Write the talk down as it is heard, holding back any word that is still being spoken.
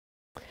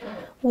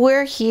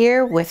We're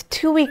here with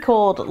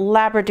 2-week-old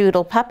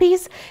Labradoodle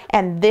puppies,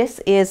 and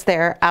this is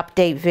their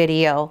update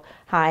video.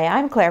 Hi,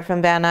 I'm Claire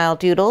from Isle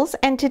Doodles,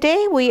 and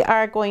today we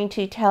are going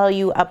to tell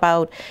you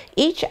about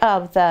each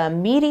of the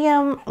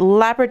medium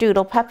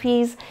Labradoodle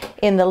puppies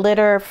in the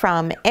litter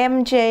from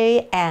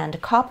MJ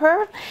and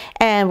Copper,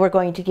 and we're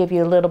going to give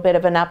you a little bit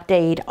of an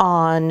update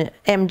on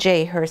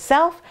MJ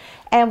herself.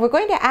 And we're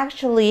going to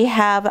actually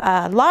have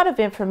a lot of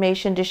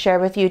information to share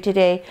with you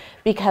today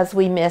because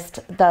we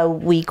missed the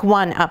week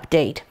 1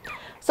 update.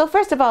 So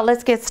first of all,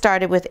 let's get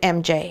started with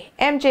MJ.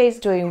 MJ's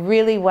doing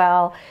really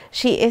well.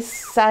 She is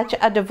such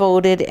a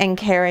devoted and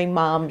caring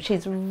mom.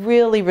 She's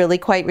really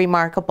quite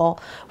remarkable.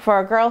 For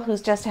a girl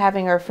who's just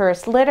having her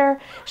first litter,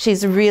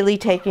 she's really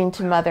taking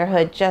to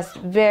motherhood just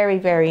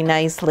very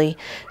nicely.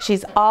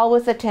 She's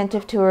always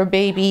attentive to her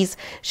babies.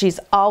 She's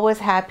always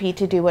happy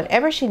to do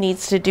whatever she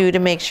needs to do to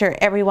make sure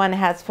everyone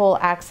has full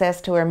access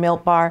to her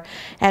milk bar.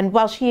 And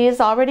while she is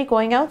already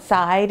going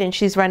outside and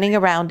she's running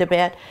around a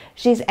bit,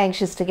 she's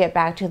anxious to get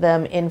back to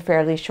them in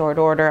fairly short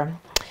order.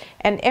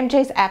 And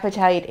MJ's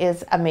appetite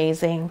is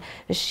amazing.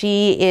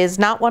 She is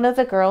not one of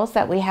the girls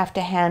that we have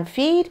to hand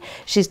feed.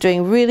 She's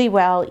doing really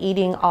well,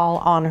 eating all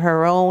on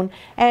her own,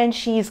 and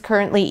she's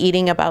currently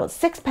eating about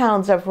 6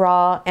 pounds of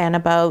raw and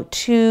about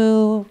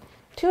 2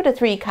 to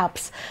 3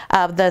 cups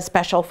of the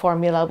special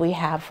formula we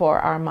have for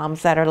our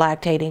moms that are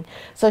lactating.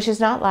 So she's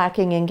not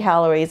lacking in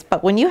calories,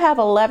 but when you have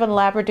 11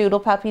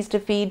 Labradoodle puppies to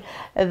feed,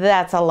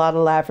 that's a lot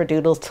of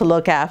Labradoodles to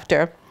look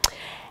after.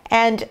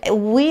 And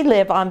we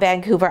live on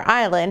Vancouver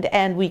Island,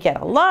 and we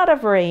get a lot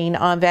of rain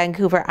on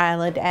Vancouver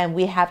Island, and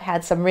we have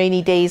had some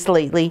rainy days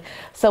lately.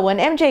 So when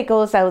MJ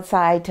goes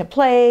outside to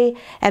play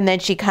and then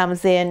she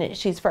comes in,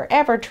 she's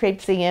forever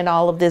traipsing in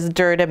all of this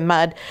dirt and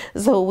mud.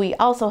 So we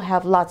also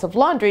have lots of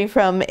laundry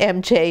from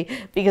MJ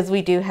because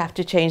we do have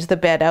to change the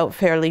bed out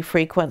fairly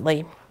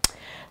frequently.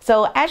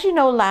 So as you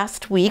know,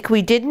 last week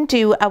we didn't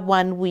do a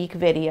 1-week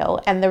video,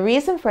 and the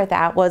reason for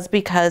that was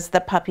because the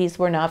puppies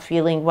were not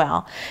feeling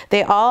well.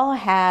 They all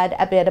had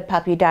a bit of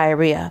puppy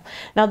diarrhea.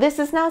 Now this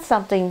is not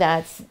something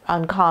that's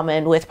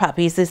uncommon with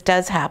puppies. This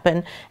does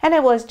happen, and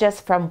it was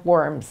just from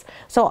worms.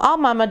 So all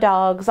mama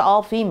dogs,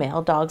 all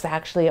female dogs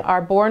actually,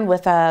 are born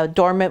with a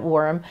dormant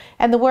worm,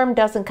 and the worm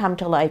doesn't come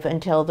to life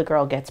until the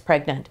girl gets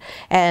pregnant,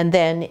 and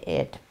then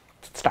it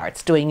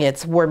starts doing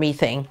its wormy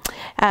thing.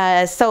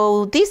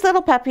 So these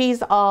little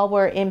puppies all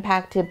were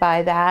impacted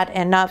by that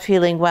and not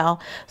feeling well.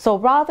 So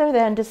rather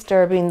than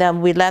disturbing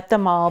them, we let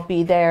them all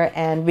be there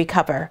and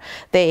recover.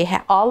 They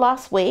all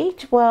lost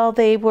weight while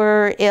they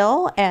were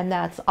ill, and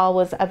that's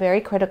always a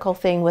very critical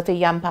thing with a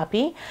young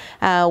puppy.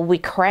 We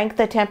cranked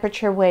the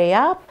temperature way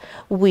up.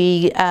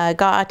 We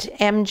got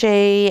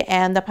MJ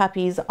and the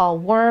puppies all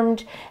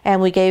wormed, and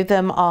we gave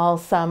them all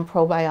some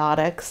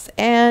probiotics.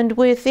 And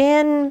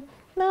within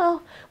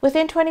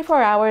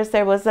 24 hours,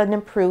 there was an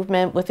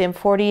improvement. Within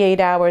 48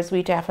 hours,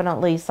 we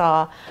definitely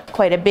saw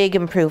quite a big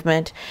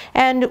improvement.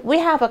 And we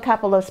have a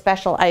couple of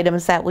special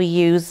items that we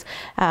use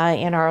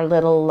in our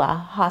little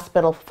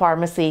hospital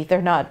pharmacy.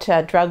 They're not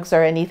drugs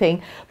or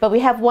anything, but we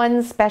have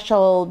one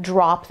special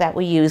drop that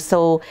we use.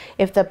 So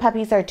if the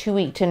puppies are too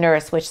weak to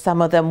nurse, which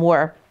some of them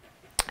were,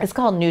 it's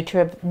called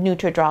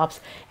Nutri-Drops,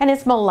 and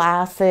it's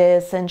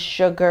molasses and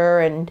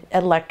sugar and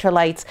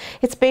electrolytes.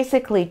 It's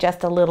basically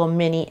just a little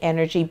mini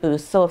energy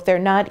boost. So if they're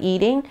not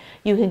eating,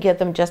 you can give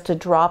them just a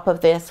drop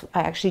of this.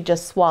 I actually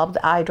just swab the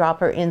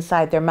eyedropper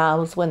inside their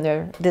mouths when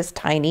they're this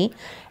tiny,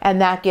 and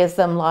that gives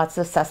them lots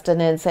of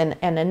sustenance and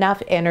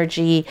enough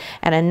energy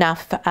and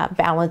enough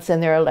balance in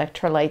their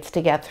electrolytes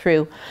to get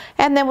through.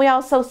 And then we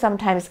also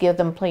sometimes give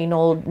them plain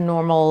old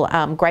normal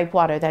gripe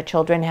water that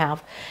children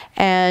have.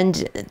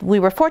 And we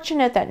were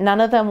fortunate that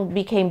none of them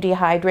became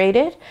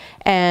dehydrated,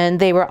 and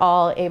they were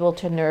all able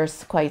to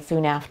nurse quite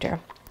soon after.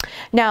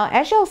 Now,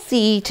 as you'll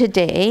see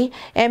today,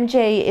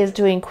 MJ is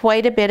doing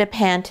quite a bit of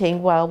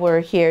panting while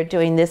we're here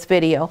doing this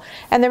video.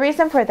 And the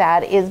reason for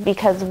that is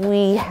because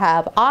we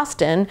have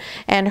Austin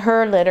and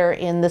her litter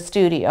in the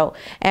studio,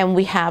 and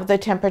we have the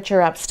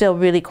temperature up still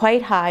really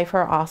quite high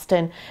for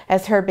Austin,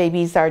 as her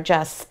babies are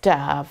just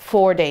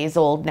 4 days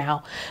old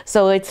now.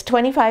 So it's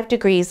 25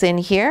 degrees in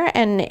here,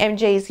 and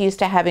MJ's used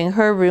to having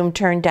her room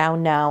turned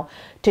down now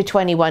to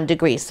 21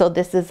 degrees. So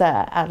this is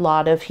a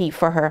lot of heat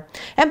for her.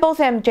 And both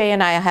MJ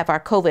and I have our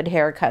COVID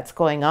haircuts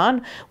going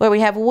on, where we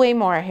have way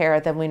more hair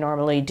than we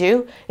normally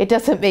do. It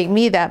doesn't make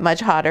me that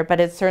much hotter, but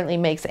it certainly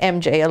makes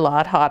MJ a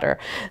lot hotter.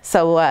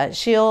 So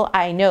she'll,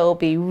 I know,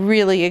 be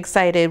really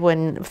excited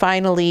when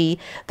finally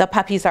the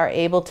puppies are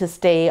able to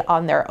stay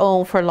on their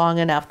own for long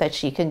enough that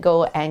she can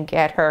go and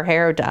get her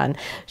hair done.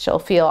 She'll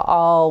feel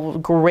all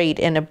great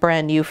in a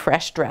brand new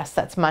fresh dress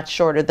that's much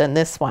shorter than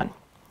this one.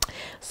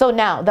 So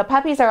now the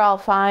puppies are all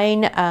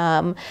fine.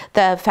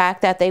 The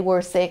fact that they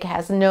were sick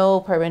has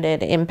no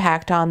permanent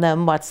impact on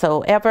them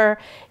whatsoever.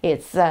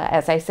 It's,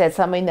 as I said,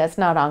 something that's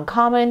not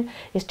uncommon.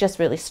 It's just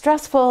really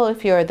stressful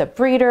if you're the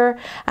breeder.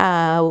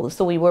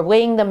 So we were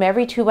weighing them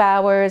every 2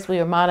 hours. We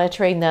were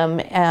monitoring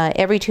them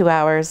every 2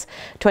 hours,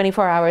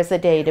 24 hours a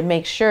day to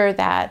make sure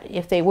that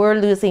if they were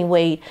losing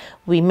weight,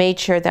 we made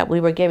sure that we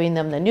were giving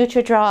them the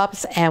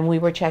Nutri-Drops, and we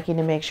were checking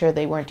to make sure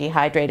they weren't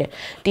dehydrated.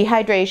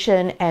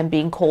 Dehydration and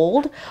being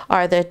cold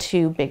are the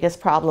two biggest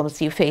problems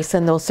you face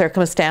in those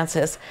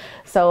circumstances.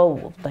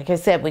 So like I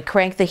said, we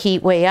cranked the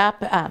heat way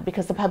up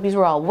because the puppies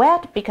were all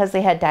wet because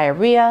they had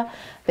diarrhea.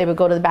 They would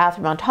go to the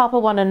bathroom on top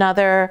of one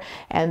another,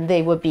 and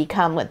they would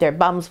become, their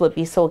bums would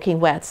be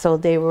soaking wet.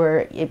 So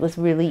it was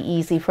really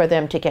easy for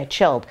them to get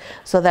chilled.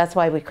 So that's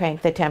why we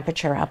cranked the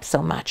temperature up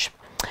so much.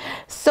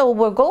 So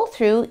we'll go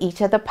through each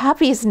of the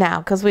puppies now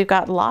because we've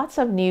got lots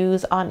of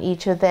news on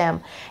each of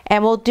them,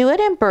 and we'll do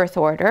it in birth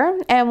order,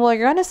 and we're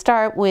going to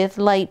start with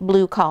light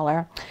blue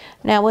collar.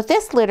 Now with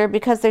this litter,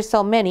 because there's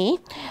so many,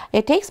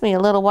 it takes me a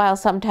little while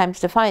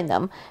sometimes to find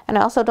them, and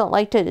I also don't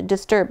like to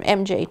disturb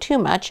MJ too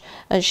much.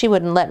 She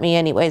wouldn't let me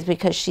anyways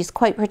because she's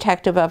quite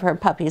protective of her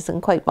puppies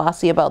and quite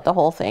bossy about the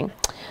whole thing.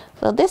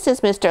 So this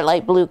is Mr.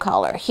 Light Blue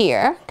Collar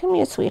here. Come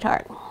here,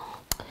 sweetheart.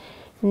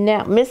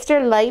 Now,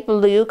 Mr. Light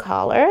Blue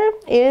Collar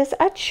is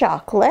a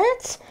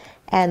chocolate,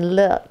 and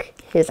look,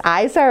 his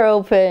eyes are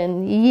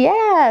open.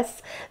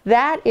 Yes,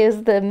 that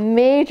is the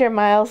major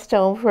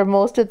milestone for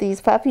most of these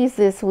puppies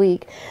this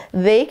week.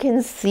 They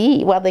can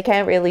see, well, they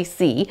can't really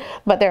see,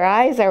 but their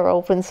eyes are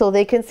open, so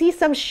they can see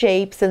some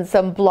shapes and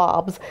some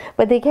blobs,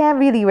 but they can't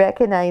really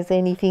recognize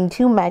anything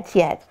too much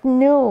yet.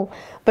 No,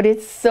 but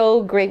it's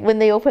so great. When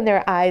they open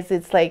their eyes,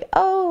 it's like,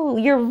 oh,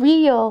 you're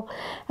real.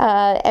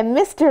 And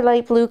Mr.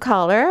 Light Blue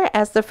Collar,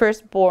 as the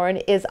firstborn,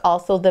 is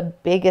also the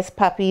biggest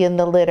puppy in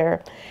the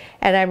litter.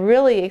 And I'm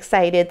really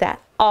excited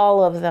that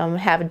all of them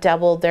have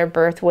doubled their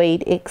birth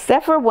weight,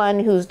 except for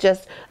one who's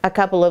just a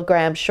couple of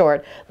grams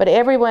short. But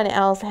everyone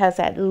else has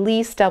at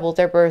least doubled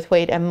their birth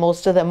weight, and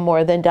most of them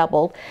more than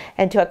doubled.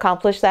 And to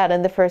accomplish that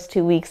in the first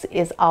 2 weeks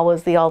is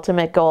always the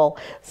ultimate goal.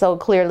 So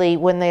clearly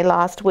when they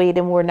lost weight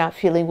and were not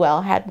feeling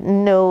well, had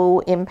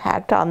no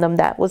impact on them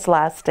that was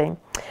lasting.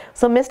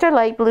 So Mr.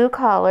 Light Blue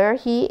Collar,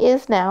 he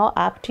is now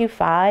up to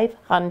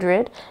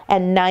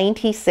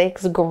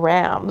 596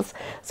 grams.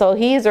 So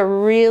he's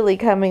really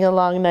coming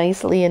along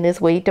nicely in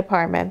his weight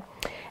department.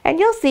 And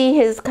you'll see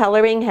his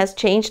coloring has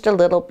changed a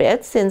little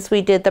bit since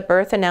we did the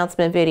birth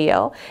announcement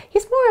video.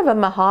 He's more of a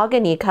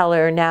mahogany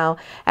color now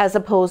as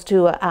opposed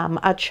to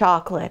a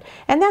chocolate.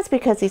 And that's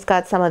because he's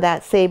got some of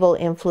that sable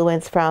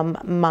influence from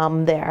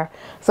mom there.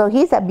 So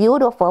he's a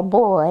beautiful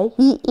boy.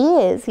 He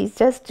is. He's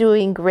just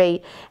doing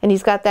great. And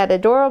he's got that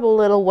adorable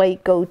little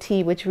white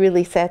goatee, which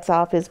really sets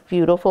off his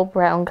beautiful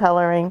brown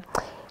coloring.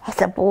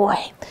 That's a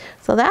boy.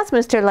 So that's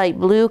Mr. Light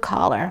Blue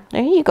Collar.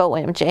 There you go,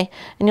 MJ.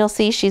 And you'll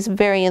see she's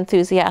very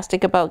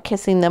enthusiastic about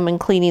kissing them and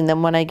cleaning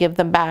them when I give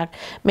them back.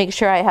 Make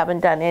sure I haven't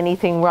done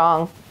anything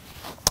wrong.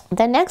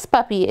 The next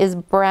puppy is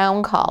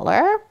Brown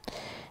Collar.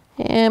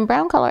 And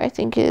Brown Collar, I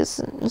think is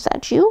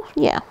that you?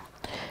 Yeah.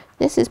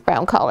 This is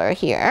Brown Collar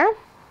here.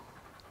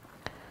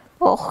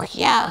 Oh,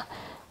 yeah.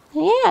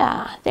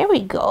 Yeah, there we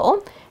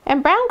go.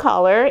 And Brown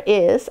Collar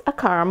is a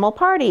caramel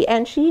party,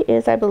 and she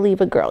is, I believe,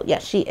 a girl.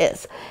 Yes, she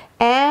is.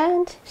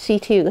 And she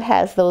too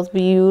has those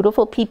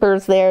beautiful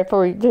peepers there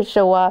to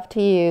show off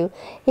to you.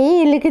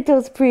 Hey, look at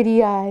those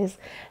pretty eyes.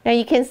 Now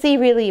you can see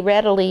really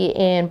readily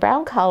in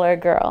Brown Collar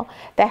Girl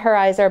that her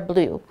eyes are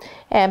blue.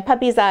 And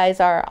puppies' eyes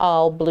are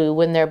all blue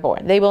when they're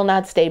born. They will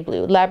not stay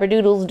blue.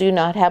 Labradoodles do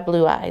not have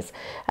blue eyes.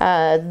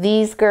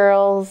 These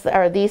girls,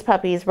 or these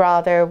puppies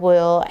rather,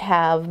 will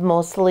have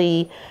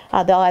mostly,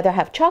 they'll either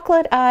have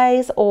chocolate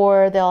eyes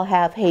or they'll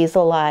have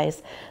hazel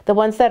eyes. The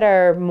ones that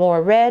are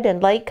more red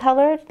and light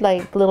colored,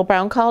 like little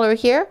Brown Collar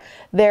here,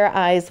 their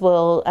eyes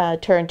will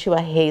turn to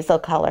a hazel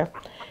color.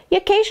 You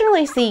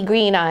occasionally see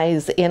green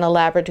eyes in a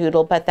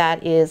Labradoodle, but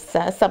that is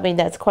something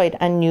that's quite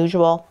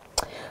unusual.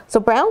 So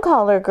Brown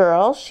Collar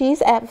Girl,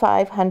 she's at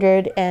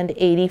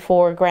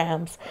 584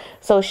 grams.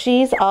 So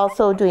she's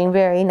also doing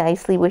very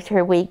nicely with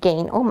her weight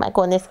gain. Oh my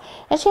goodness.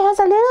 And she has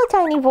a little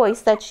tiny voice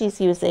that she's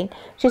using.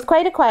 She's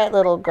quite a quiet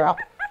little girl.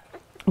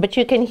 But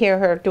you can hear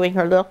her doing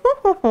her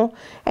little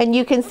and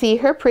you can see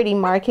her pretty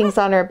markings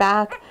on her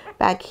back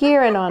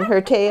here and on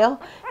her tail.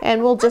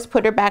 And we'll just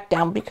put her back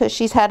down because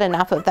she's had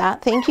enough of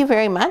that. Thank you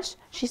very much.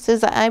 She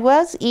says, I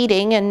was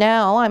eating and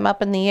now I'm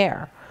up in the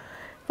air.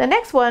 The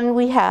next one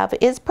we have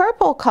is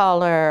Purple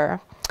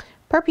Collar.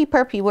 Purpy,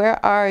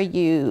 where are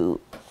you?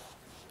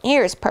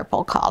 Here's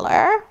Purple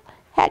Collar.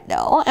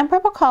 Hello. And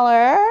Purple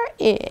Collar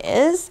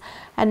is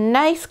a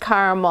nice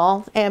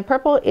caramel, and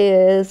Purple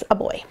is a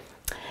boy.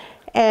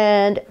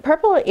 And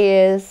Purple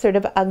is sort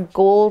of a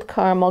gold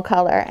caramel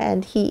color,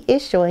 and he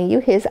is showing you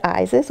his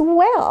eyes as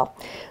well.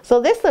 So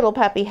this little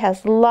puppy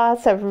has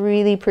lots of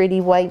really pretty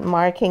white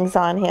markings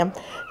on him.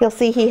 You'll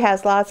see he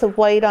has lots of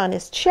white on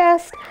his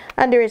chest,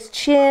 under his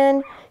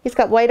chin. He's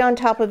got white on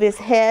top of his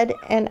head,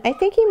 and I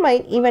think he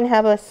might even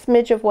have a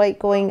smidge of white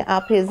going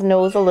up his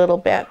nose a little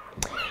bit.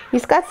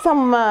 He's got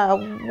some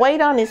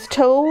white on his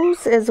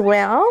toes as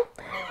well,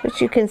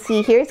 which you can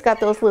see here. He's got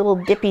those little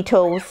dippy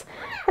toes,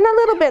 and a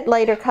little bit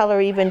lighter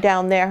color even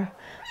down there.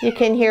 You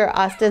can hear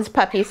Austin's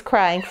puppies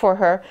crying for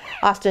her.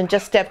 Austin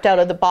just stepped out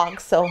of the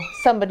box, so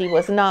somebody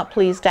was not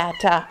pleased at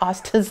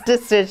Austin's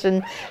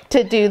decision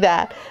to do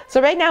that.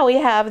 So right now we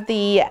have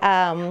the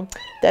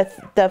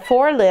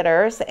 4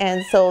 litters,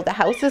 and so the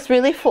house is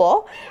really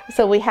full.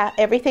 So we have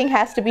everything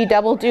has to be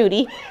double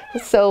duty.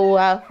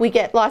 So we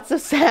get lots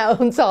of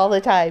sounds all the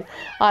time.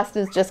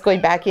 Austin's just going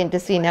back in to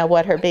see now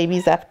what her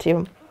baby's up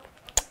to.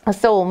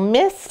 So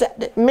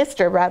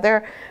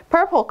Mr.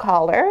 Purple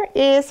Collar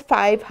is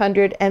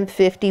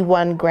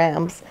 551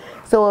 grams.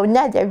 So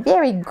another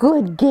very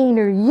good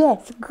gainer.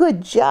 Yes,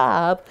 good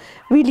job.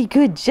 Really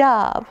good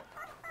job.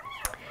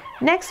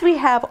 Next we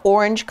have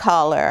Orange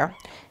Collar.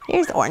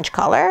 Here's Orange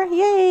Collar.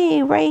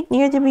 Yay, right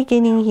near the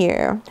beginning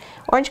here.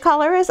 Orange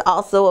Collar is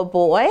also a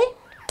boy.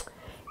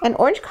 And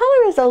Orange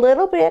Collar is a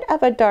little bit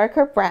of a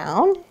darker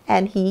brown,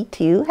 and he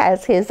too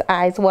has his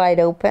eyes wide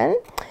open.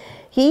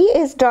 He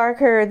is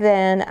darker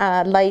than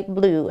light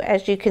blue.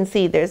 As you can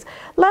see, there's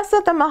less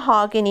of the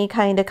mahogany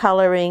kind of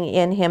coloring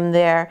in him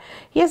there.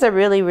 He has a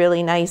really,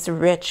 really nice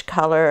rich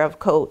color of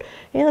coat.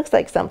 He looks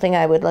like something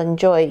I would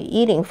enjoy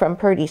eating from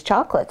Purdy's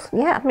Chocolates.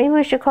 Yeah, maybe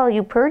we should call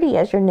you Purdy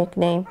as your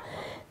nickname.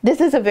 This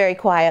is a very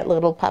quiet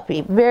little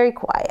puppy, very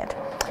quiet.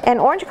 And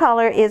Orange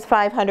Collar is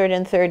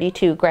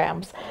 532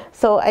 grams.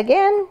 So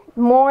again,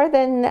 more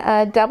than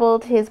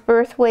doubled his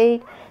birth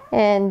weight,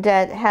 and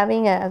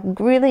having a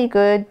really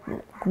good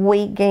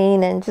weight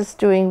gain and just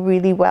doing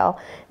really well.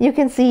 You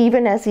can see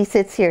even as he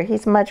sits here,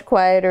 he's much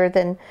quieter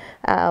than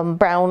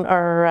brown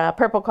or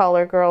purple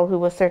collar girl who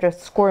was sort of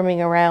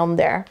squirming around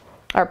there.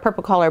 Or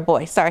purple collar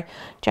boy, sorry.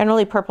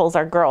 Generally purples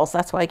are girls,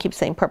 that's why I keep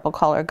saying purple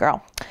collar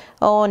girl.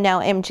 Oh,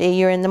 now MJ,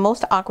 you're in the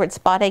most awkward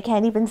spot. I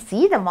can't even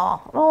see them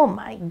all. Oh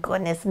my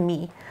goodness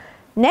me.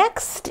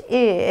 Next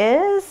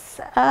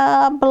is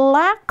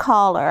Black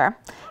Collar.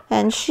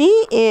 And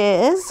she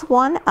is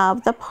one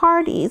of the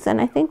parties.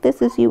 And I think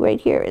this is you right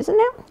here, isn't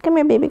it? Come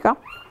here, baby girl.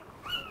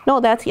 No,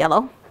 that's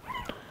yellow.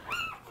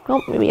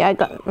 Oh, maybe I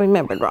got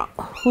remembered wrong.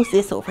 Who's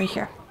this over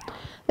here?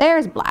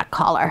 There's Black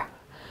Collar.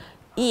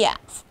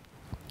 Yes.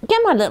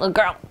 Come on, little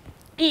girl.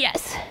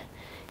 Yes.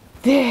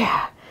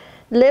 There.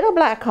 Little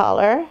Black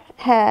Collar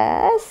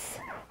has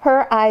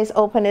her eyes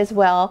open as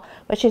well,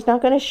 but she's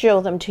not going to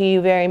show them to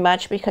you very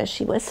much because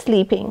she was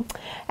sleeping.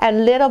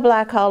 And little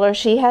Black Collar,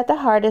 she had the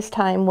hardest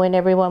time when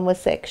everyone was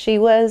sick. She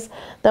was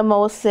the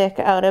most sick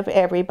out of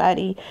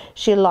everybody.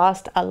 She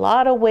lost a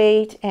lot of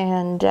weight,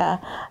 and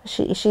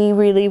she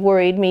really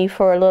worried me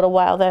for a little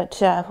while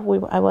that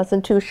I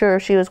wasn't too sure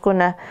if she was going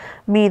to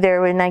be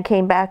there when I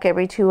came back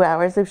every 2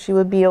 hours, if she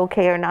would be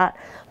okay or not.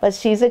 But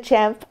she's a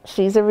champ,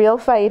 she's a real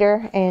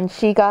fighter, and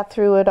she got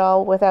through it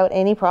all without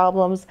any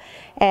problems.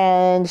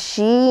 And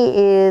she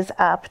is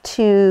up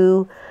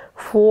to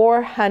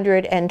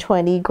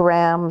 420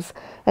 grams.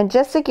 And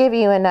just to give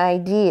you an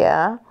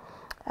idea,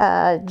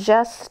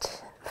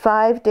 just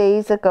 5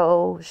 days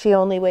ago, she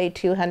only weighed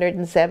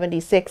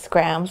 276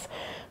 grams.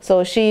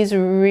 So she's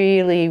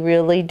really,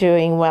 really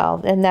doing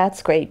well. And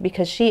that's great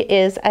because she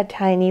is a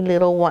tiny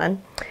little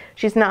one.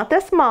 She's not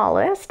the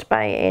smallest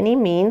by any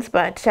means,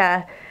 but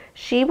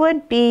she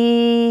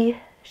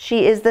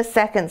is the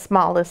second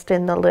smallest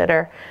in the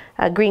litter.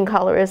 Green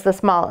Collar is the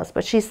smallest,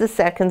 but she's the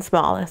second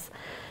smallest.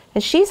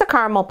 And she's a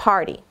caramel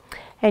party.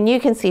 And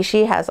you can see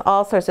she has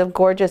all sorts of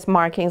gorgeous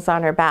markings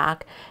on her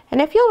back. And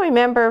if you'll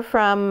remember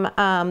from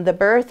the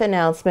birth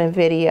announcement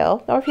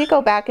video, or if you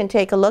go back and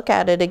take a look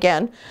at it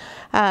again,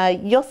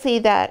 you'll see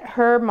that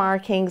her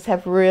markings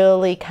have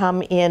really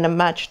come in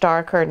much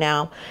darker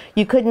now.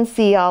 You couldn't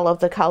see all of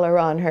the color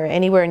on her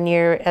anywhere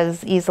near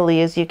as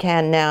easily as you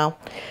can now.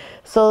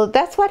 So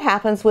that's what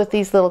happens with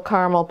these little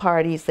caramel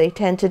parties. They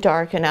tend to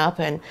darken up,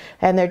 and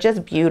they're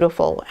just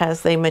beautiful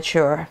as they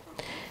mature.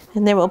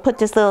 And then we'll put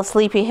this little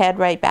sleepy head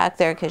right back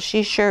there because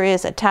she sure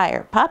is a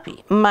tired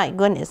puppy. My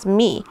goodness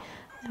me.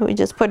 We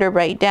just put her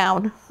right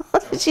down.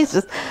 She's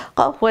just,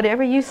 oh,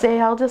 whatever you say,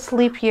 I'll just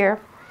sleep here.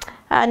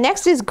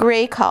 Next is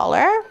Gray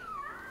Collar.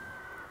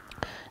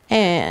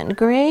 And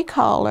Gray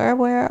Collar,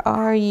 where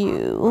are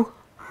you?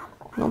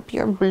 Nope,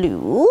 you're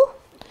blue.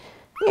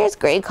 Here's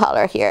Gray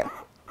Collar here.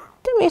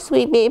 Come here,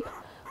 sweet babe.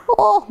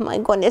 Oh my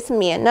goodness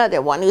me,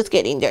 another one who's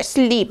getting their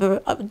sleep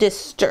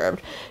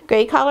disturbed.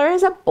 Gray Collar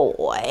is a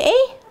boy.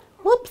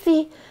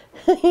 Whoopsie.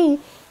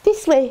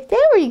 This way. There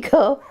we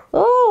go.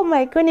 Oh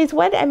my goodness,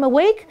 what? I'm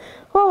awake?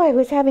 Oh, I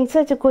was having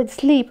such a good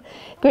sleep.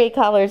 Gray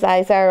Collar's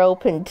eyes are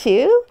open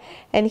too.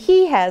 And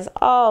he has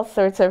all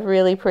sorts of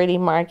really pretty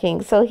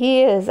markings. So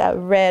he is a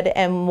red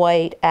and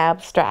white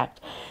abstract.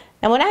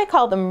 And when I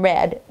call them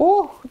red,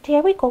 oh,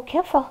 there we go.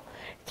 Careful.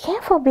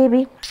 Careful,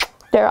 baby.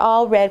 They're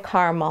all red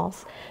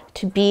caramels.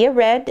 To be a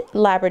red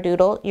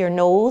Labradoodle, your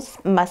nose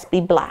must be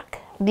black.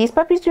 these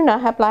puppies do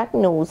not have black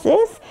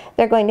noses.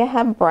 They're going to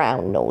have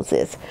brown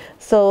noses.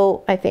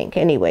 So I think,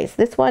 anyways,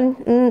 this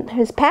one,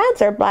 his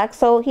pads are black,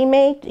 so he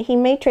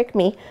may trick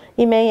me.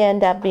 He may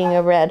end up being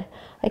a red.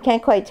 I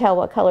can't quite tell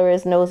what color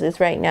his nose is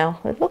right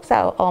now. It looks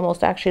out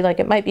almost actually like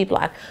it might be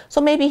black.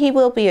 So maybe he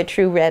will be a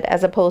true red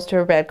as opposed to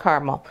a red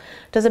caramel.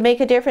 Does it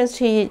make a difference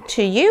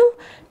to you?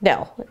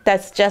 No,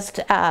 that's just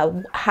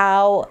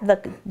how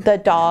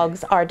the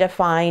dogs are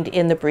defined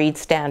in the breed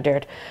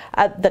standard.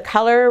 The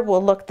color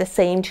will look the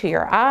same to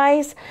your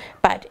eyes,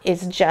 but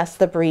it's just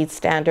the breed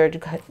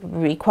standard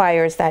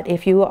requires that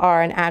if you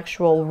are an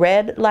actual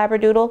red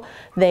Labradoodle,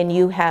 then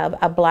you have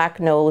a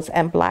black nose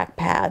and black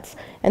pads.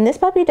 And this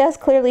puppy does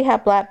clearly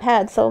have black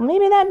pads, so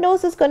maybe that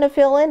nose is going to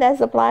fill in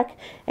as a black,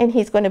 and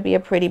he's going to be a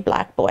pretty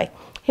black boy.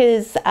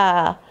 His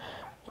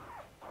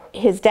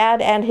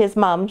dad and his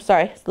mom,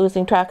 sorry,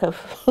 losing track of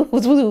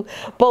who's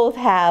both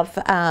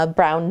have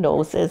brown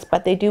noses,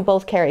 but they do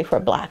both carry for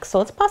black,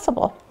 so it's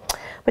possible.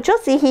 But you'll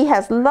see he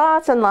has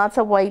lots and lots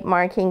of white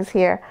markings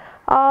here,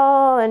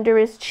 all under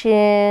his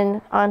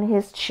chin, on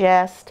his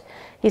chest.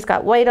 He's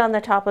got white on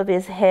the top of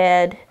his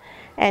head,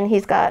 and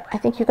he's got, I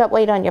think you got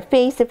white on your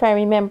face, if I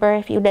remember,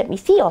 if you let me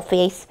see your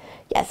face.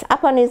 Yes,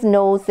 up on his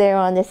nose there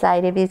on the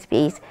side of his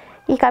face.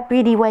 He's got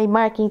pretty white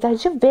markings.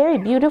 You're a very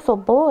beautiful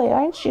boy,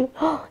 aren't you?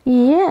 Oh,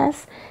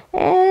 yes.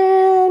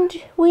 And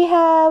we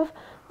have,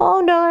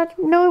 oh no,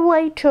 no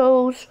white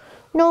toes.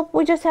 Nope,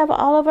 we just have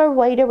all of our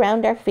white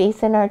around our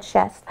face and our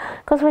chest.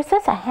 Because we're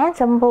such a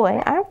handsome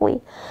boy, aren't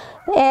we?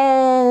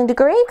 And the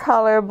gray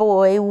color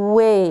boy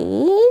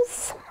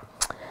weighs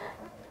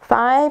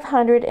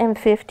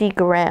 550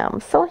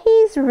 grams. So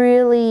he's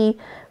really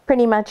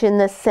pretty much in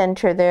the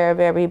center there of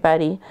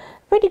everybody.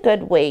 Pretty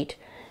good weight.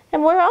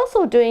 And we're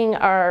also doing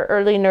our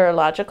early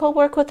neurological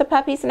work with the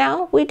puppies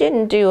now. We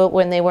didn't do it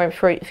when they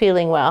weren't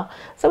feeling well.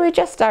 So we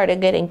just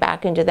started getting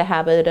back into the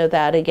habit of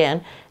that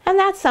again. And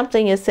that's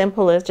something as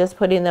simple as just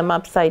putting them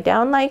upside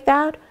down like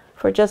that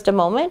for just a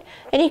moment.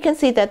 And you can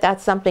see that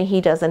that's something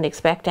he doesn't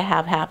expect to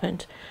have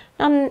happened.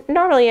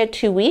 Normally at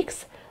 2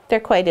 weeks, they're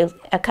quite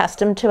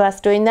accustomed to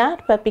us doing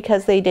that. But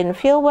because they didn't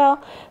feel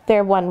well,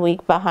 they're 1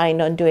 week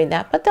behind on doing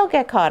that. But they'll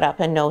get caught up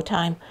in no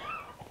time.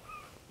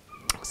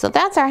 So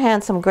that's our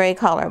handsome gray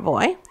collar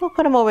boy. We'll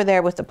put him over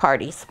there with the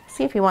parties.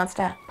 See if he wants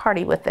to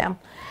party with them.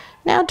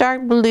 Now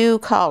dark blue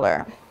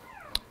collar.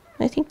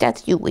 I think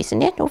that's you,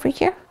 isn't it, over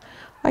here?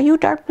 Are you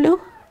dark blue?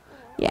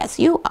 Yes,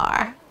 you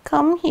are.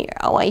 Come here.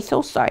 Oh, I'm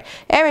so sorry.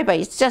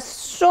 Everybody's just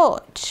so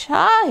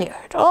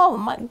tired. Oh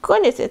my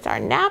goodness, it's our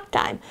nap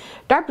time.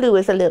 Dark blue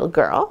is a little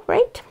girl,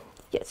 right?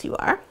 Yes, you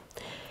are.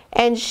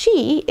 And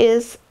she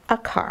is a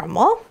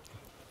caramel.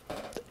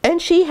 And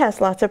she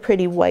has lots of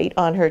pretty white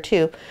on her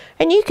too.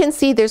 And you can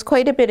see there's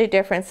quite a bit of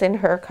difference in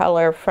her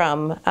color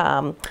from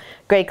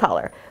gray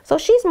color. So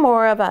she's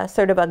more of a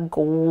sort of a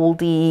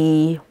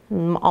goldy,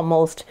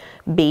 almost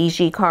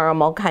beigey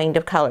caramel kind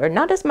of color.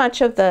 Not as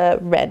much of the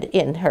red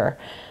in her.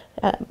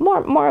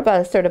 More of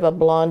a sort of a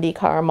blondie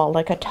caramel,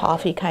 like a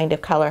toffee kind of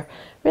color.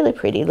 Really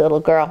pretty little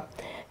girl.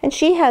 And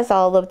she has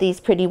all of these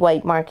pretty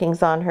white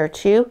markings on her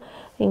too,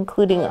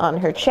 including on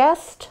her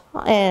chest,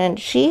 and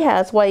she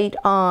has white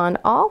on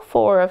all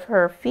 4 of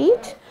her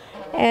feet,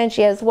 and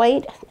she has a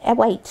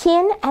white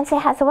chin, and she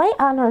has white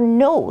on her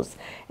nose,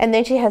 and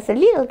then she has a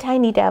little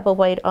tiny dab of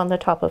white on the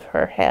top of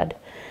her head.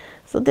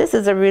 So this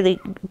is a really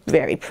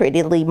very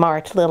prettily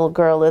marked little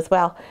girl as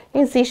well.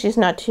 You can see she's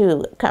not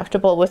too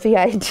comfortable with the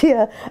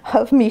idea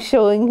of me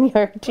showing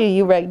her to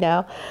you right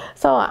now.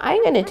 So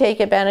I'm going to take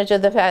advantage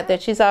of the fact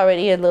that she's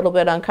already a little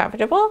bit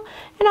uncomfortable,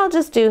 and I'll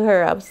just do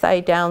her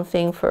upside down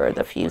thing for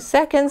the few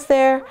seconds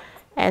there.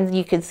 And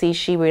you can see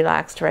she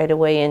relaxed right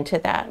away into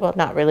that. Well,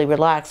 not really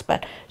relaxed,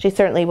 but she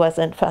certainly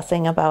wasn't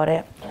fussing about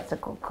it. That's a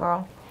good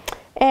girl.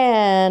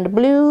 And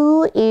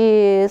blue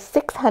is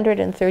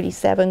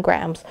 637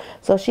 grams.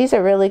 So she's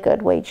a really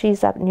good weight.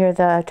 She's up near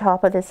the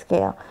top of the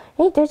scale.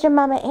 Hey, there's your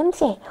mama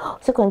MJ.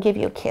 So I'm going to give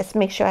you a kiss.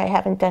 Make sure I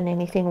haven't done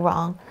anything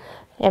wrong.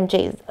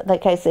 MJ,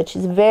 like I said,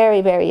 she's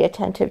very, very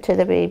attentive to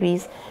the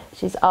babies.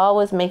 She's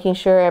always making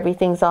sure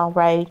everything's all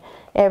right.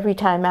 Every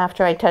time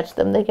after I touch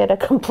them, they get a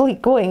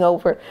complete going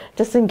over,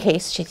 just in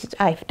case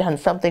I've done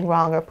something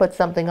wrong or put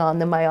something on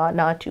them I ought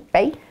not to,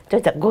 right?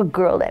 Just a good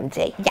girl,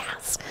 MJ.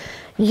 Yes.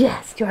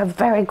 Yes, you're a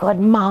very good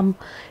mom.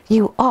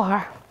 You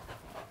are.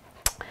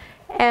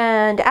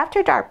 And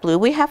after dark blue,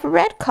 we have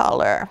red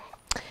collar.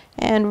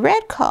 And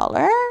red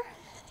collar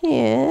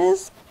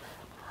is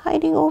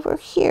hiding over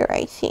here,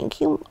 I think.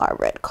 You are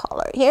red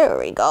collar. Here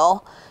we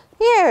go.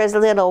 Here is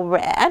little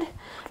red.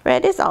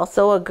 Red is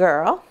also a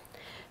girl.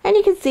 And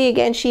you can see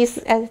again, she's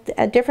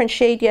a different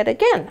shade yet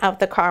again of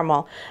the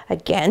caramel.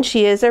 Again,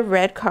 she is a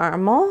red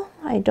caramel.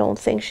 I don't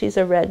think she's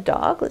a red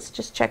dog. Let's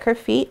just check her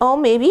feet. Oh,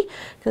 maybe,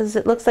 because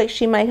it looks like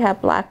she might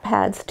have black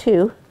pads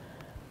too.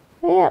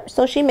 Yeah,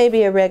 so she may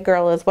be a red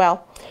girl as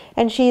well.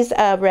 And she's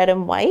red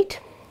and white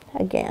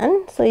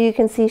again. So you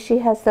can see she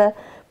has the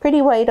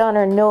pretty white on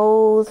her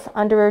nose,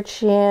 under her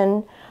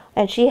chin,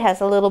 and she has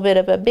a little bit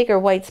of a bigger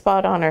white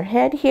spot on her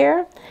head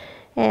here.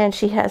 And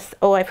she has,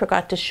 oh, I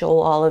forgot to show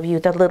all of you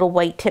the little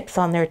white tips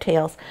on their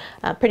tails.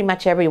 Pretty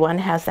much everyone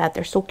has that.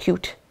 They're so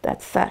cute.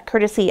 That's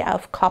courtesy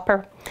of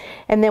Copper.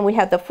 And then we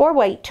have the 4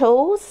 white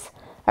toes,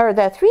 or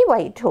the 3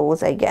 white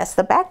toes, I guess.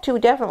 The back 2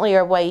 definitely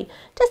are white.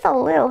 Just a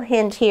little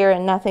hint here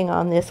and nothing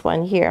on this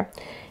one here.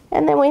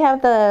 And then we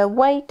have the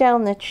white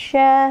down the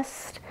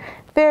chest.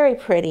 Very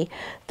pretty.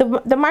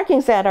 The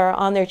markings that are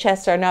on their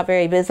chests are not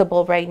very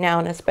visible right now,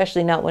 and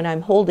especially not when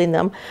I'm holding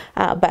them.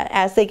 But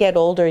as they get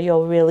older,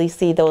 you'll really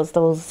see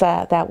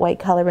that white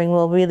coloring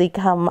will really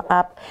come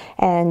up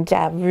and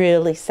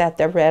really set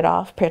the red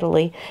off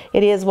prettily.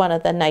 It is one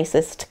of the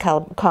nicest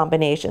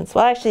combinations.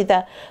 Well, actually,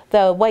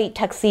 the white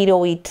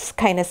tuxedo-y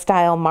kind of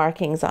style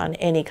markings on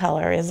any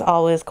color is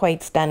always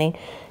quite stunning.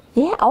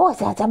 Yeah. Oh,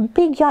 that's a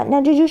big yacht.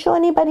 Now, did you show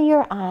anybody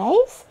your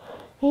eyes?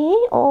 Hey,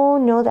 oh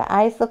no, the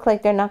eyes look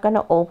like they're not going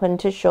to open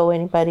to show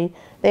anybody.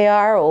 They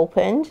are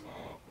opened,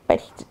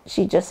 but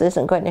she just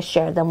isn't going to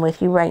share them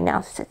with you right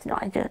now. So it's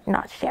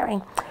not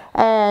sharing.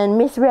 And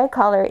Miss Red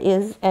Collar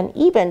is an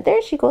even.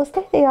 There she goes.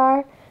 There they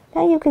are.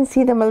 Now you can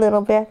see them a little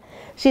bit.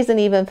 She's an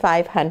even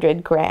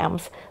 500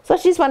 grams. So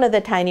she's one of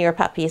the tinier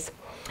puppies.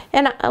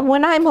 And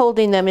when I'm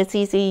holding them, it's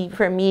easy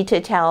for me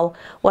to tell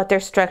what their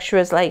structure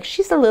is like.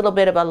 She's a little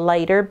bit of a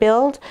lighter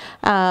build,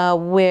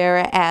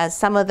 whereas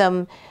some of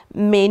them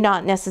may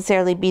not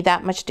necessarily be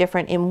that much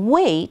different in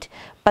weight,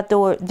 but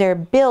their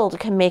build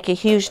can make a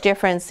huge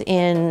difference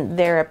in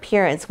their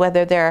appearance,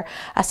 whether they're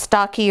a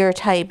stockier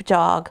type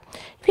dog.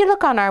 If you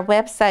look on our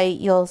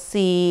website, you'll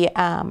see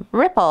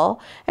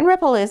Ripple, and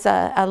Ripple is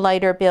a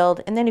lighter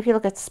build. And then if you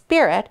look at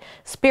Spirit,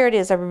 Spirit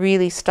is a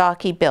really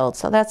stocky build.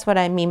 So that's what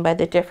I mean by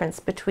the difference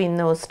between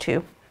those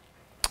two.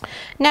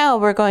 Now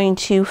we're going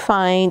to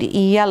find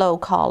Yellow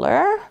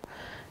Collar.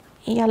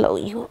 Yellow,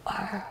 you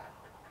are,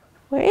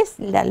 where is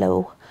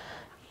Yellow?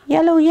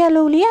 Yellow,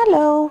 yellow,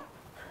 yellow.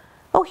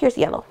 Oh, here's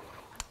Yellow,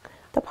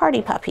 the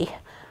party puppy.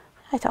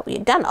 I thought we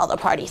had done all the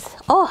parties.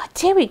 Oh,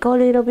 there we go,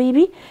 little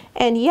baby.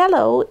 And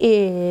Yellow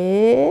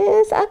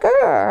is a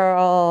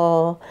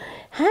girl.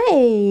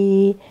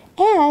 Hi.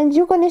 And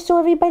you're going to show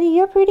everybody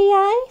your pretty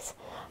eyes?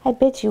 I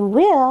bet you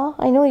will.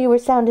 I know you were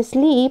sound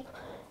asleep.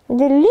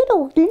 The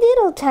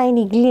little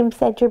tiny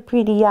glimpse at your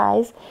pretty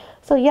eyes.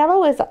 So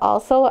Yellow is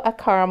also a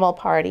caramel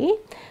party.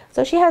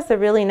 So she has the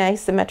really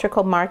nice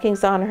symmetrical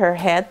markings on her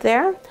head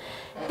there.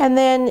 And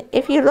then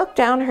if you look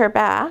down her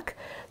back,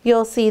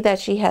 you'll see that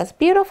she has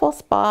beautiful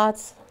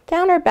spots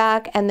down her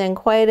back and then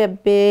quite a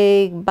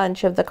big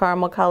bunch of the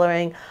caramel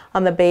coloring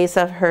on the base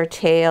of her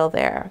tail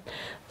there.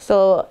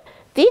 So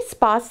these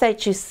spots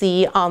that you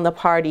see on the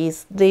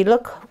parties, they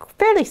look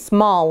fairly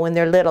small when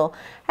they're little.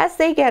 As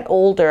they get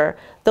older,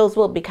 those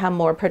will become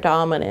more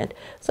predominant.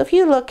 So if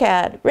you look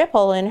at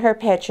Ripple in her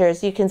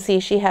pictures, you can see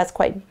she has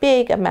quite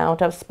big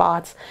amount of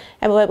spots.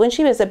 And when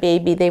she was a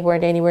baby, they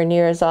weren't anywhere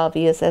near as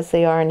obvious as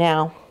they are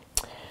now.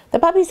 The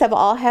puppies have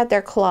all had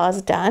their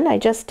claws done. I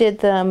just did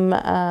them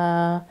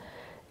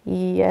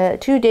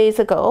 2 days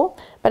ago,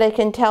 but I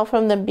can tell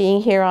from them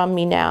being here on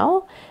me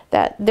now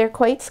that they're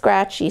quite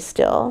scratchy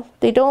still.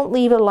 They don't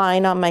leave a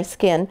line on my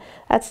skin.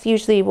 That's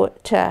usually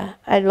what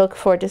I look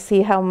for to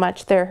see how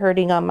much they're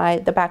hurting on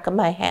the back of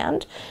my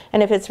hand.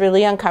 And if it's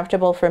really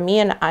uncomfortable for me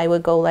and I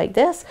would go like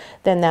this,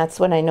 then that's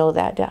when I know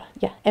that,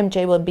 yeah,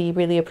 MJ will be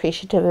really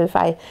appreciative if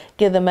I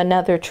give them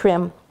another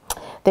trim.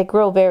 They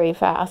grow very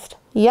fast.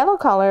 Yellow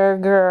Collar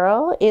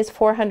girl is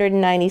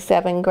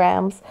 497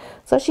 grams.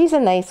 So she's a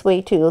nice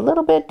weight too. A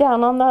little bit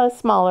down on the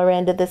smaller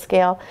end of the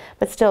scale,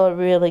 but still a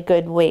really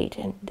good weight.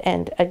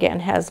 And again,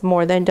 has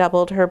more than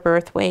doubled her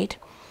birth weight.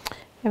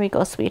 There we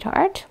go,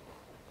 sweetheart.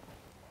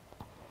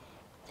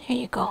 There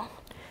you go.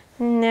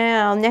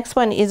 Now, next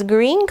one is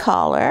Green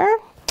Collar.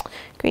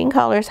 Green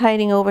Collar's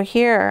hiding over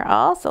here,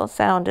 also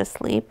sound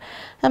asleep.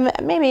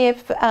 Maybe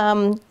if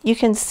you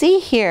can see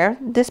here,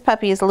 this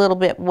puppy is a little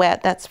bit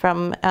wet. That's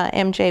from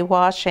MJ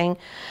washing.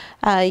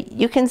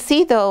 You can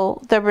see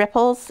though the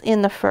ripples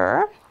in the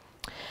fur.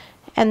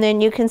 And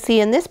then you can see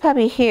in this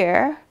puppy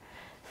here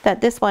that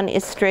this one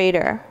is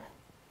straighter.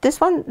 This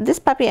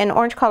puppy and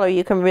Orange Collar,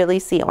 you can really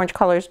see. Orange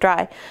Collar is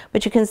dry,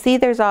 but you can see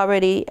there's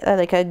already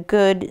like a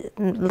good,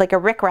 like a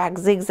rickrack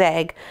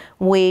zigzag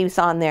waves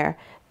on there.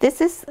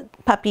 These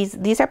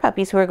are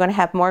puppies who are going to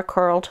have more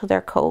curl to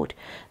their coat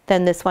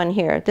than this one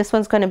here. This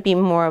one's going to be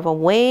more of a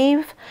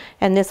wave,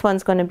 and this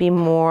one's going to be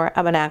more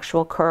of an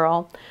actual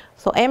curl.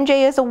 So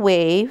MJ is a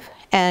wave,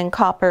 and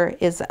Copper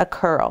is a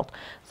curl.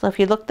 So if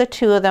you look the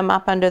two of them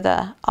up under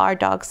the Our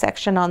Dog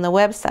section on the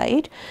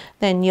website,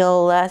 then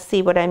you'll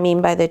see what I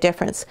mean by the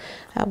difference.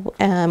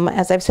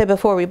 As I've said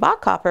before, we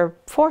bought Copper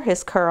for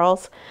his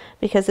curls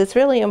because it's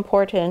really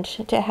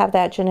important to have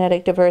that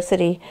genetic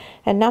diversity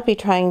and not be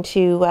trying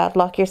to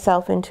lock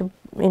yourself into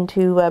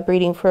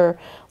breeding for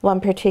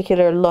one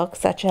particular look,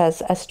 such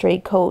as a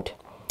straight coat.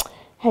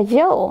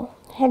 Hello,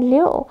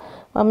 hello.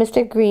 Well,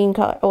 Mr. Green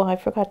Collar, oh, I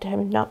forgot to have,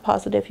 not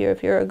positive here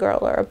if you're a girl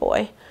or a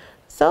boy.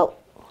 So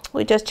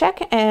we just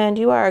check, and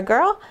you are a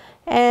girl,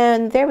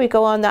 And there we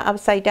go on the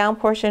upside down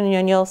portion,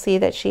 and you'll see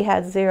that she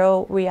has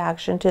zero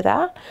reaction to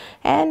that.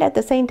 And at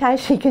the same time,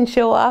 she can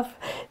show off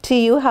to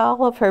you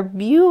all of her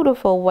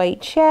beautiful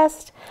white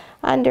chest,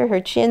 under her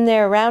chin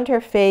there, around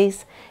her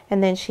face,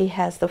 and then she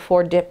has the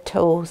 4 dipped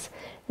toes.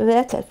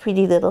 That's a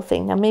pretty little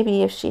thing. Now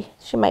maybe if she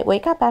might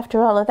wake up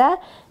after all of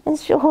that and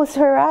shows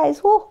her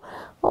eyes. Oh,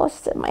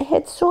 my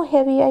head's so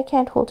heavy I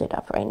can't hold it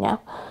up right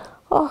now.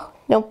 Oh,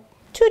 no,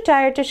 too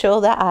tired to show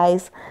the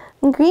eyes.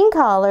 Green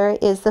collar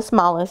is the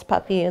smallest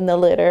puppy in the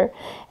litter,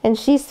 and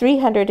she's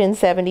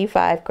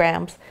 375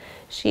 grams.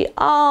 She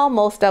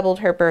almost doubled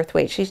her birth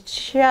weight. She's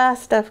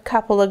just a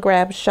couple of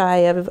grams shy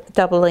of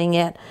doubling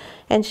it.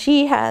 And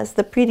she has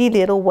the pretty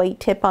little white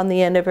tip on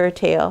the end of her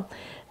tail.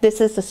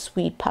 This is a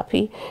sweet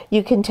puppy.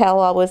 You can tell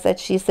always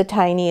that she's the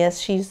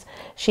tiniest.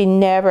 She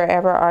never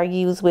ever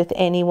argues with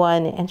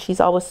anyone, and she's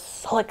always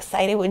so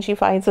excited when she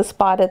finds a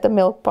spot at the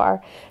milk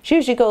bar. She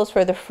usually goes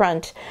for the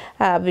front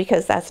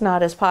because that's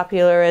not as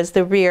popular as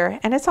the rear,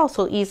 and it's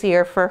also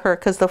easier for her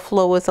because the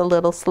flow is a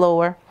little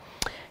slower.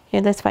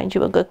 Here, let's find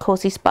you a good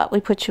cozy spot. We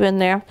put you in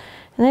there,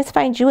 and let's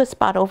find you a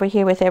spot over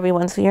here with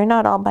everyone so you're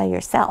not all by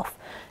yourself.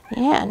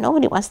 Yeah,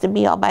 nobody wants to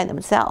be all by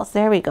themselves.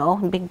 There we go,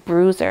 big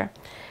bruiser.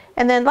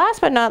 And then last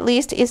but not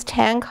least is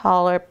Tan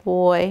Collar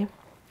Boy.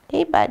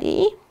 Hey,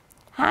 buddy.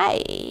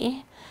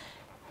 Hi.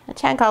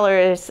 Tan Collar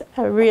is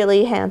a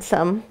really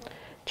handsome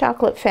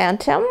chocolate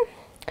phantom,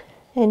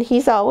 and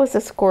he's always a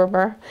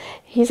squirmer.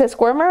 He's a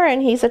squirmer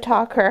and he's a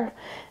talker.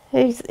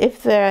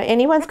 If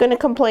anyone's going to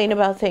complain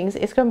about things,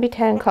 it's going to be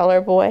Tan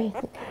Collar Boy.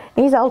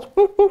 He's all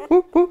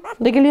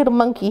like a little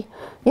monkey.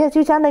 Yes,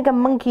 you sound like a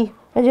monkey.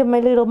 I do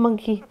my little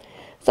monkey.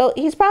 So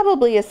he's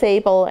probably a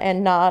sable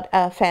and not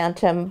a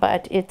phantom,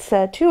 but it's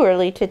too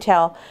early to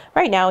tell.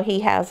 Right now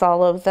he has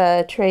all of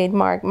the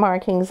trademark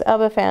markings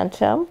of a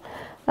phantom,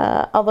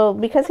 although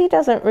because he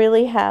doesn't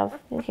really have,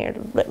 here,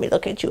 let me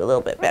look at you a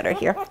little bit better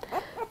here.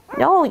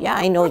 Oh yeah,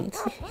 I know,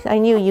 I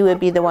knew you would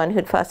be the one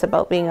who'd fuss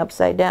about being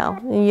upside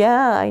down.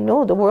 Yeah, I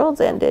know, the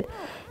world's ended.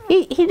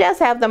 He does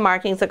have the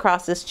markings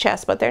across his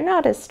chest, but they're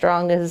not as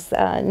strong as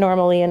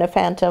normally in a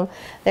phantom.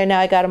 There, now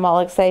I got him all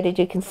excited.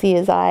 You can see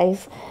his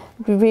eyes.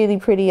 Really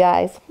pretty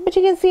eyes, but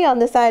you can see on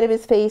the side of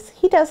his face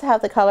he does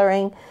have the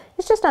coloring.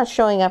 It's just not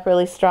showing up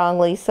really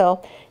strongly,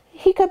 so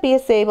he could be a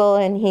sable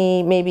and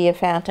he may be a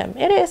phantom.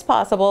 It is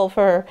possible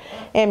for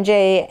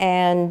MJ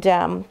and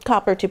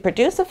Copper to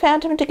produce a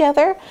phantom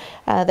together.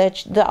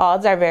 The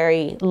odds are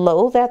very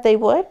low that they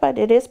would, but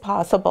it is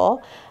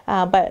possible.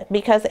 But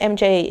because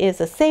MJ is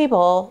a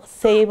sable,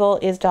 sable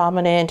is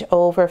dominant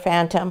over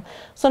phantom.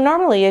 So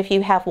normally if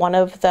you have one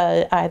of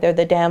either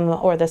the dam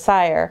or the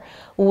sire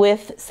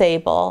with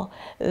sable,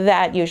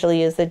 that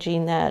usually is the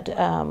gene that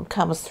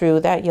comes through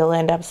that you'll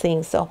end up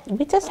seeing. So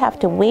we just have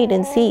to wait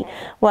and see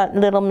what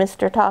little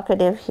Mr.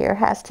 Talkative here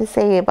has to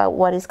say about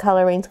what his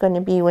coloring is going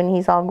to be when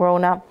he's all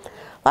grown up.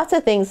 Lots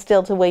of things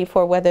still to wait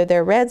for, whether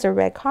they're reds or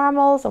red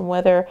caramels, and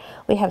whether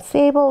we have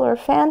sable or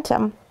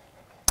phantom.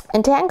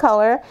 And Tan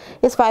Color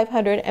is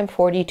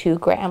 542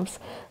 grams.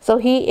 So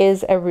he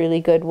is a really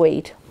good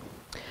weight.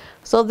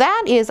 So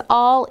that is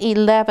all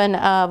 11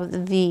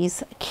 of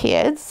these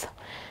kids.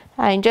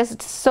 I'm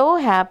just so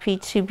happy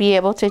to be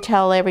able to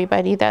tell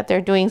everybody that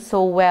they're doing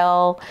so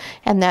well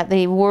and that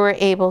they were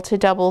able to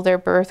double their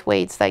birth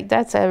weights. Like,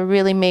 that's a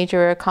really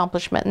major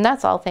accomplishment, and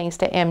that's all thanks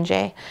to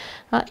MJ.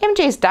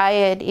 MJ's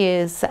diet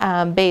is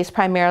based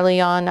primarily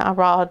on a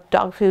raw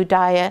dog food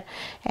diet,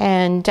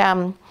 and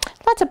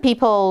lots of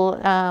people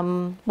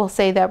will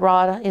say that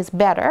raw is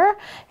better,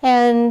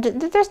 and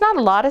there's not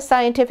a lot of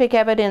scientific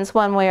evidence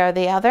one way or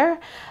the other.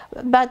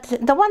 But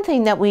the one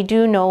thing that we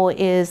do know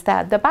is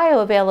that the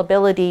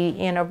bioavailability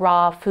in a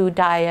raw food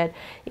diet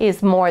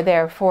is more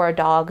there for a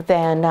dog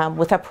than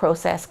with a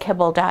processed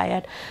kibble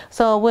diet.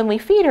 So when we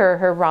feed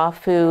her raw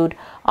food,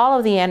 all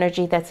of the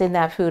energy that's in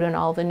that food and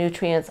all the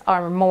nutrients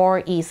are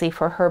more easy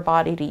for her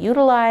body to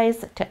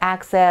utilize, to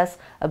access,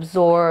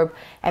 absorb,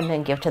 and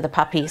then give to the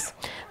puppies.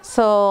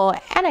 So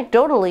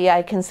anecdotally,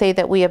 I can say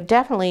that we have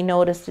definitely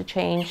noticed a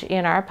change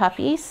in our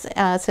puppies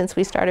since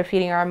we started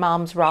feeding our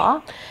moms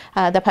raw.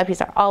 The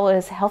puppies are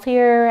always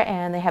healthier,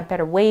 and they have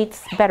better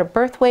weights, better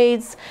birth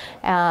weights,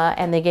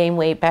 and they gain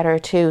weight better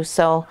too.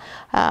 So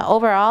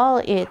overall,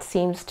 it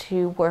seems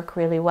to work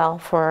really well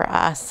for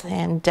us,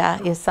 and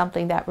is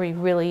something that we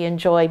really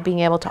enjoy being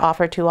able to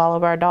offer to all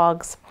of our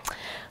dogs.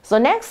 So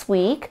next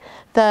week,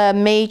 the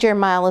major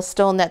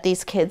milestone that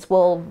these kids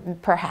will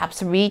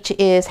perhaps reach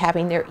is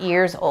having their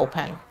ears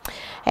open.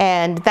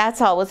 And that's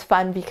always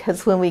fun,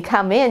 because when we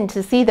come in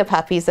to see the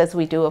puppies, as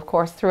we do of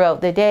course throughout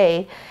the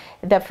day,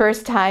 the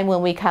first time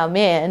when we come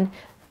in,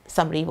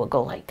 somebody will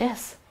go like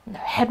this. Their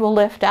head will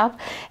lift up,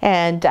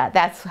 and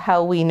that's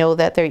how we know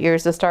that their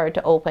ears have started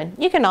to open.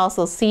 You can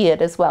also see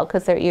it as well,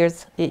 because their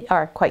ears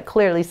are quite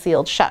clearly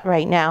sealed shut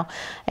right now,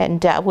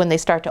 and when they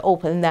start to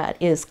open, that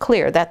is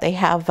clear that they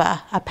have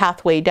a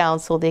pathway down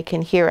so they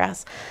can hear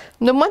us.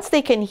 And then once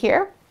they can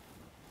hear,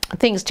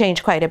 things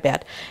change quite a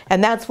bit.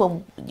 And that's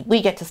when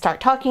we get to start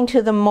talking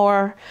to them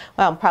more.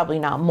 Well, probably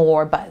not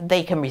more, but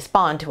they can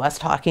respond to us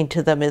talking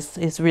to them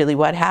is really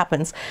what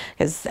happens.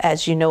 Because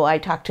as you know, I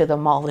talk to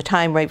them all the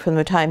time, right from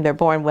the time they're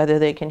born, whether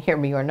they can hear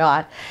me or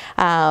not.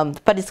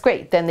 But it's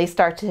great. Then they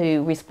start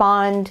to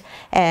respond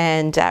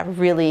and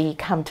really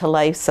come to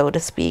life, so to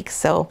speak.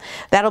 So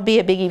that'll be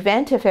a big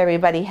event if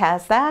everybody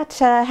has that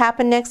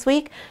happen next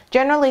week.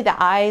 Generally,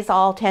 the eyes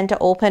all tend to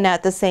open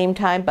at the same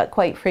time, but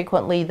quite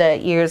frequently the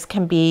ears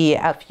can be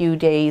a few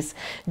days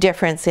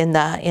difference in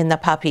the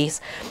puppies.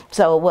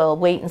 So we'll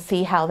wait and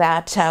see how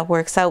that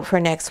works out for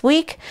next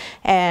week,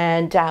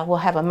 and we'll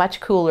have a much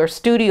cooler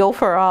studio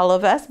for all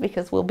of us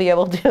because we'll be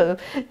able to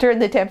turn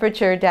the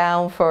temperature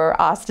down for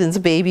Austin's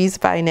babies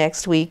by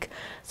next week.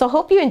 So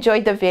hope you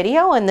enjoyed the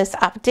video and this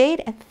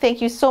update, and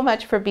thank you so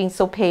much for being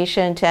so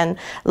patient and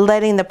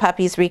letting the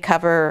puppies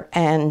recover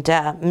and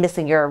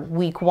missing your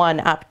week 1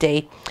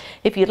 update.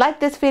 If you like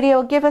this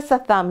video, give us a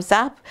thumbs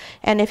up,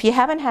 and if you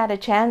haven't had a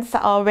chance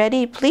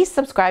already, please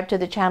subscribe to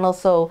the channel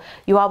so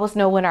you always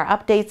know when our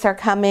updates are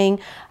coming.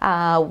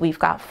 We've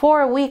got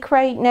 4 a week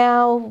right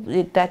now,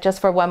 that just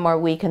for 1 more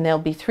week, and there'll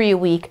be 3 a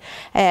week,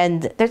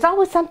 and there's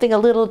always something a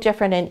little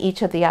different in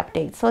each of the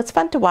updates, so it's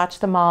fun to watch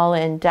them all,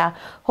 and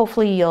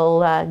hopefully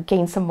you'll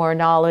gain some more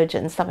knowledge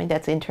and something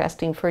that's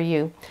interesting for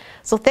you.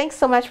 So thanks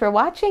so much for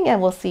watching,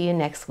 and we'll see you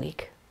next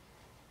week.